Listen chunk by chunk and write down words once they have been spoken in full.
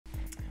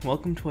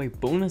Welcome to a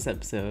bonus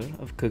episode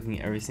of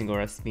cooking every single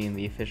recipe in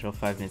the official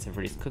 5 Minutes of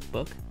Freddy's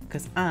cookbook,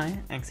 because I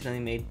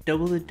accidentally made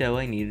double the dough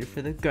I needed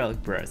for the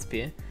garlic bread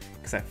recipe,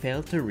 because I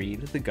failed to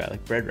read the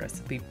garlic bread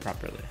recipe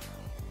properly.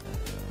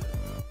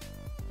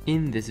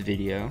 In this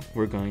video,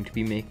 we're going to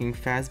be making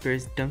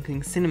Fazbear's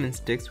dunking cinnamon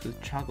sticks with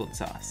chocolate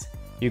sauce.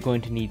 You're going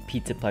to need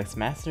Pizzaplex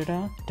master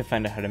dough. To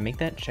find out how to make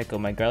that, check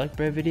out my garlic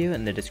bread video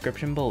in the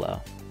description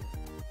below.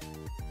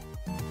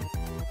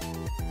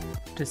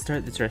 To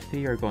start this recipe,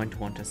 you're going to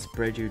want to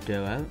spread your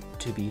dough out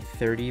to be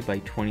 30 by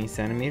 20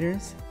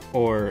 centimeters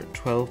or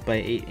 12 by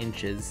 8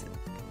 inches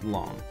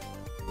long.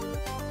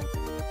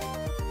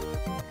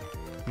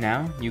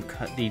 Now you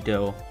cut the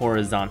dough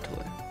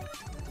horizontally.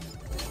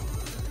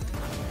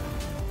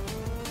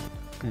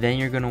 Then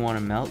you're going to want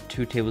to melt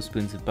 2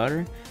 tablespoons of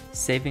butter,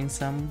 saving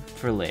some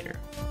for later.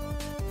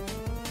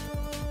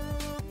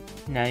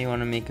 Now you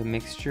want to make a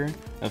mixture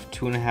of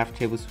 2.5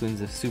 tablespoons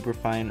of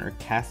superfine or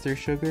caster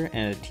sugar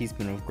and a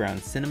teaspoon of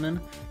ground cinnamon.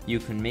 You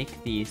can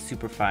make the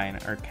superfine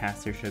or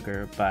caster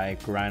sugar by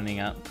grinding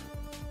up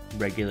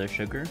regular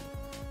sugar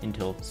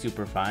until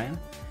superfine,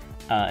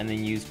 and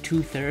then use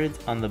 2/3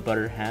 on the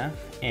butter half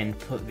and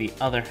put the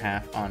other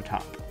half on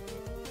top.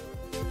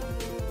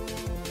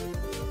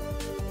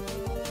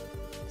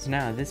 So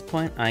now at this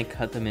point I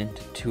cut them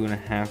into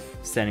 2.5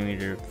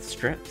 centimeter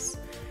strips,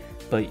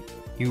 but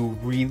you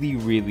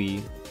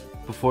really,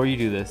 before you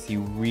do this, you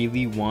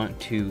really want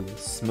to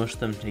smush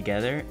them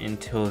together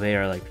until they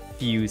are like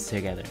fused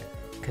together.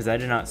 Because I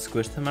did not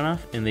squish them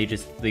enough and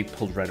they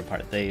pulled right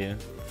apart. They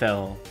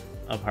fell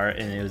apart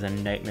and it was a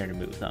nightmare to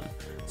move them.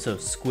 So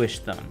squish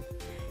them.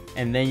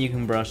 And then you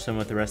can brush them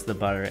with the rest of the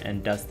butter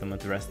and dust them with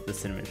the rest of the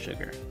cinnamon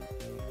sugar.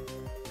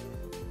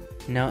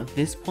 Now at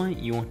this point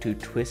you want to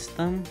twist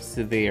them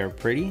so they are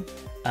pretty,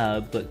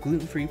 but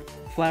gluten-free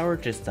flour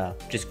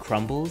just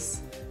crumbles.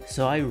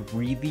 So I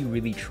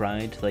really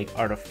tried to like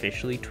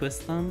artificially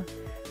twist them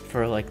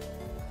for like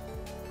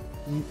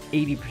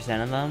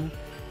 80% of them,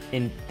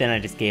 and then I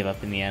just gave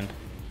up in the end.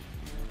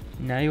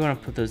 Now you want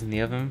to put those in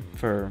the oven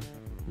for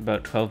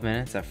about 12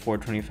 minutes at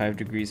 425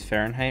 degrees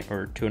Fahrenheit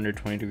or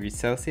 220 degrees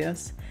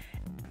Celsius.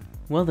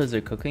 While those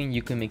are cooking,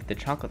 you can make the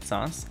chocolate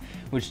sauce,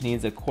 which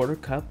needs 1/4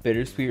 cup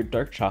bittersweet or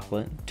dark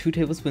chocolate, 2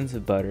 tablespoons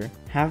of butter,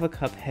 1/2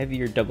 cup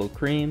heavier double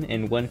cream,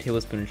 and 1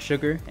 tablespoon of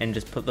sugar, and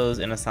just put those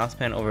in a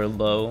saucepan over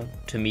low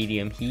to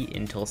medium heat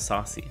until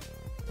saucy.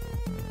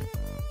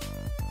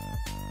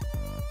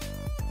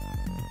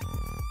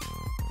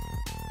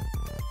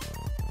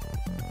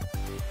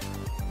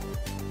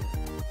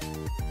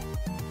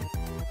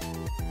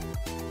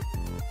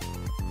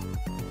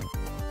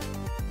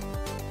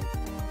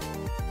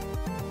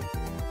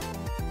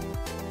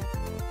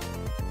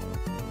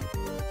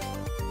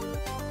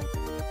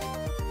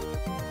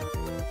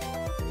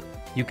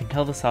 You can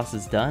tell the sauce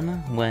is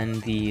done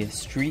when the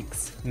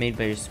streaks made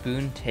by your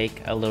spoon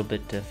take a little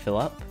bit to fill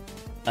up.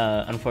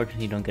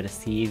 Unfortunately, you don't get to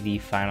see the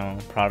final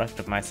product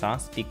of my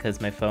sauce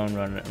because my phone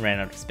ran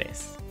out of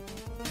space.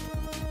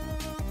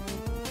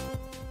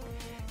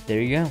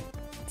 There you go,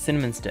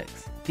 cinnamon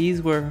sticks.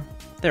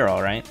 They're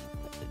alright.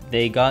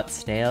 They got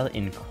stale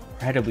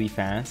incredibly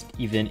fast,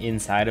 even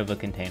inside of a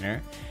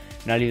container.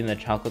 Not even the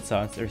chocolate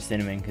sauce or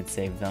cinnamon could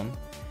save them.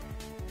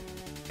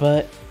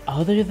 But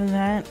other than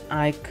that,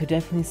 I could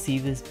definitely see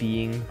this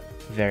being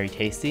very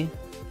tasty.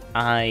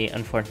 I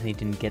unfortunately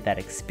didn't get that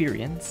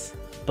experience,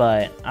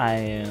 but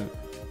I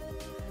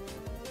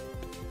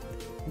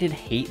did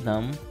hate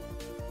them.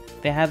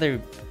 They had their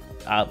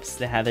ups,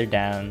 they had their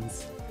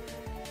downs.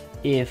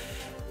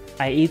 If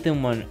I ate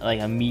them when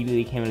like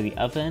immediately came out of the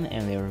oven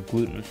and they were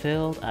gluten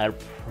filled, I'd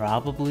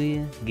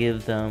probably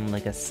give them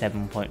like a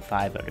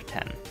 7.5 out of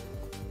 10.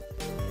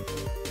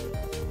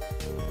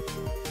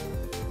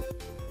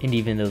 And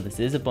even though this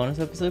is a bonus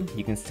episode,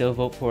 you can still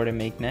vote for what I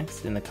make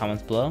next in the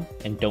comments below,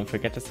 and don't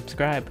forget to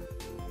subscribe.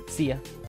 See ya!